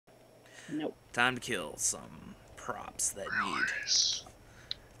Nope. Time to kill some props that need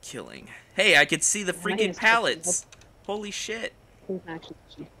killing. Hey, I could see the Man, I freaking need to pallets. Holy shit. Actually,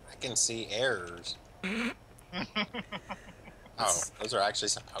 I can see errors. Oh, those are actually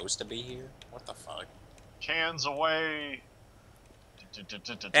supposed to be here? What the fuck? Cans away.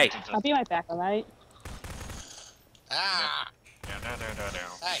 Hey. I'll be right back, alright? Ah! Down, down, down, down,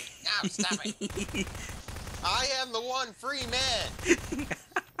 down. Hey, no, stop it! I am the one free man!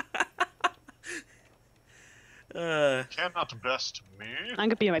 Cannot best me. I'm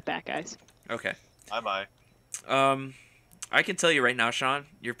gonna be right back, guys. Okay. Bye-bye. I can tell you right now, Shaun,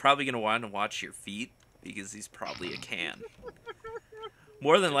 you're probably going to want to watch your feet because he's probably a can.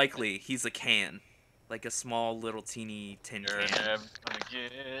 More than likely, he's a can. Like a small little teeny tin You're can. never gonna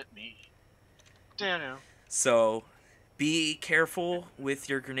get me. Down. So, be careful with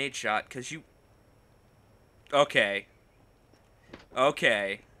your grenade shot, because you... Okay.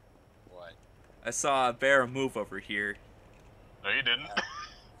 Okay. What? I saw a bear move over here. No, you didn't.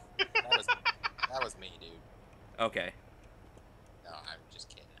 That was me, dude. Okay. No, I'm just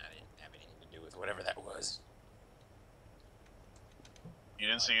kidding. I didn't have anything to do with whatever that was. You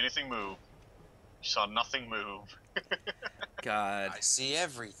didn't see anything move. You saw nothing move. God. I see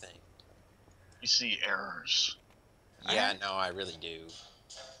everything. You see errors. Yeah, no, I really do.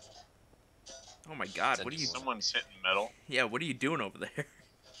 Oh my god, what are you... Someone's hitting metal. Yeah, what are you doing over there?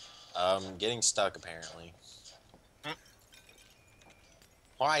 Getting stuck, apparently.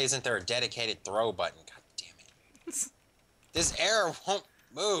 Why isn't there a dedicated throw button? God damn it. This arrow won't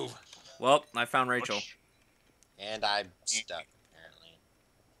move. Well, I found Rachel. And I'm stuck, apparently.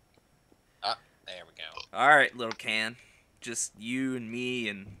 Ah, there we go. Alright, little can. Just you and me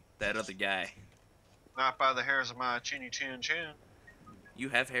and that other guy. Not by the hairs of my chinny chin chin. You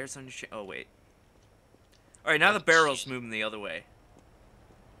have hairs on your chin? Oh, wait. Alright, now the barrel's moving the other way.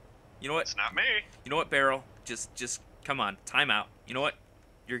 You know what? It's not me. You know what, barrel? Just come on. Time out. You know what?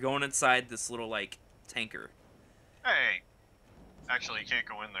 You're going inside this little, like, tanker. Hey. Actually, you can't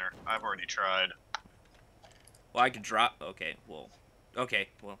go in there. I've already tried. Well, I could drop... Okay, well... Okay,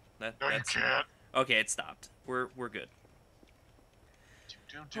 well, No, that's... you can't. Okay, it stopped. We're good.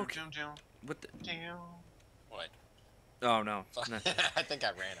 Okay. What the... What? Oh, no. I think I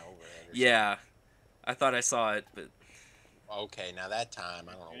ran over it. Yeah. I thought I saw it, but... Okay, now that time,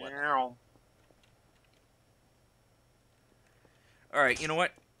 I don't know what... Alright, you know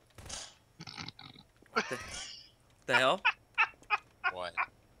what? The hell? What?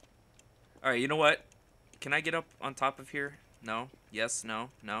 Alright, you know what? Can I get up on top of here? No? Yes? No?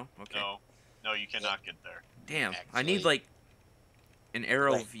 No? Okay. No. No, you cannot get there. Damn, Actually, I need, like, an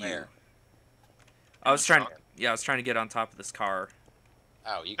arrow Wait, view. where? I was trying... Yeah, I was trying to get on top of this car.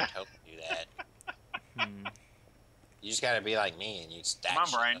 Oh, you can totally do that. Hmm. You just gotta be like me and you stack Come on,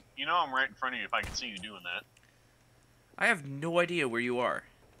 shit Brian. up. You know I'm right in front of you if I can see you doing that. I have no idea where you are.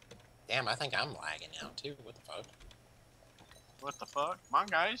 Damn, I think I'm lagging now, too. What the fuck? What the fuck? Come on,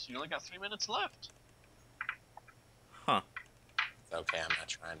 guys. You only got 3 minutes left. Huh. It's okay, I'm not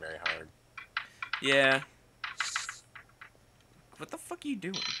trying very hard. Yeah. What the fuck are you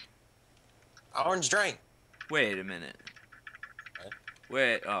doing? Orange drink! Wait a minute. What?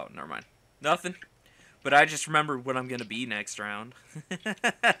 Wait, oh, never mind. Nothing. But I just remembered what I'm gonna be next round. Oh,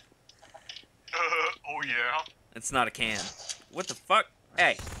 yeah. It's not a can. What the fuck?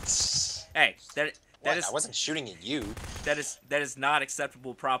 Hey. Hey, that What? is I wasn't shooting at you. that is not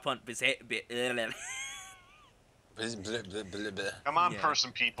acceptable prop hunt. Come on, Yeah.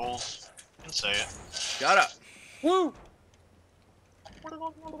 person people. You can say it. Shut up. Woo!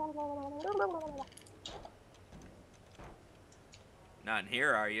 Not in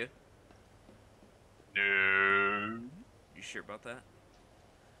here, are you? No. You sure about that?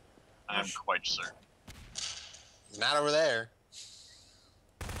 I'm quite certain. He's not over there.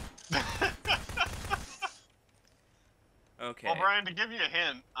 Okay. Well, Brian, to give you a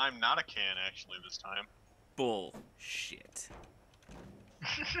hint, I'm not a can actually this time. Bullshit.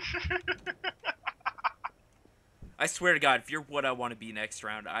 I swear to God, if you're what I want to be next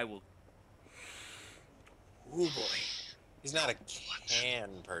round, I will. Oh boy. He's not a can,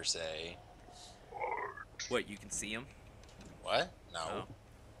 per se. What? You can see him? What? No. Oh.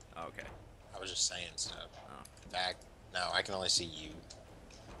 Oh, okay. I was just saying stuff. Oh. In fact, no, I can only see you.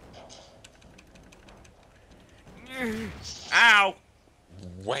 Ow!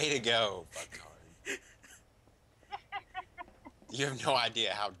 Way to go, fucktard. You have no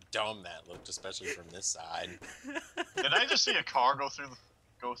idea how dumb that looked, especially from this side. Did I just see a car go through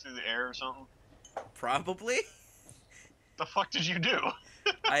the air or something? Probably. The fuck did you do?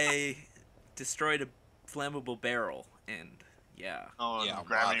 I destroyed a flammable barrel, and Yeah. Oh, Yeah, and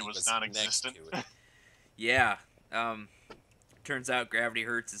gravity while he was next non-existent. to it. Yeah. Turns out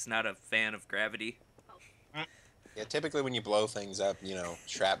GravityHertz is not a fan of gravity. Yeah, typically when you blow things up, you know,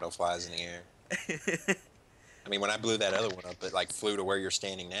 shrapnel flies in the air. I mean, when I blew that other one up, it like flew to where you're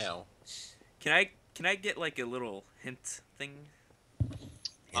standing now. Can I get like a little hint thing?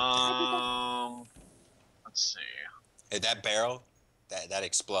 Let's see. That barrel, that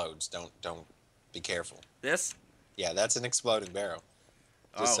explodes. Don't be careful. This? Yeah, that's an exploding barrel.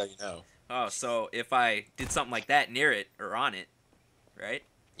 Just so Oh. you know. Oh, so if I did something like that near it or on it, right?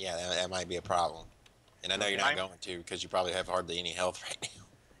 Yeah, that might be a problem. And I know you're not I'm- going to because you probably have hardly any health right now.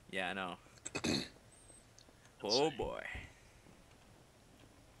 Yeah, I know. Let's Oh see. boy.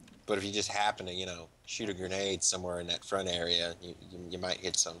 But if you just happen to, you know, shoot a grenade somewhere in that front area, you might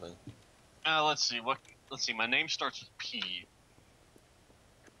hit something. Let's see. Let's see. My name starts with P.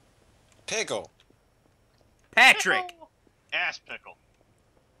 Pickle. Patrick. Pickle! Ass pickle.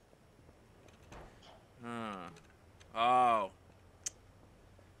 Oh.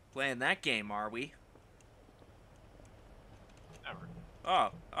 Playing that game, are we? Never.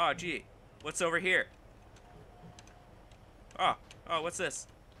 Oh, gee. What's over here? Oh, what's this?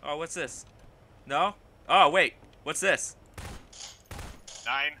 Oh, what's this? No? Oh, wait. What's this?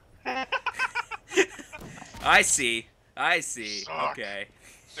 9. I see. Suck. Okay.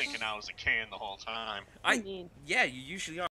 Thinking I was a can the whole time. I mean, Yeah, you usually are.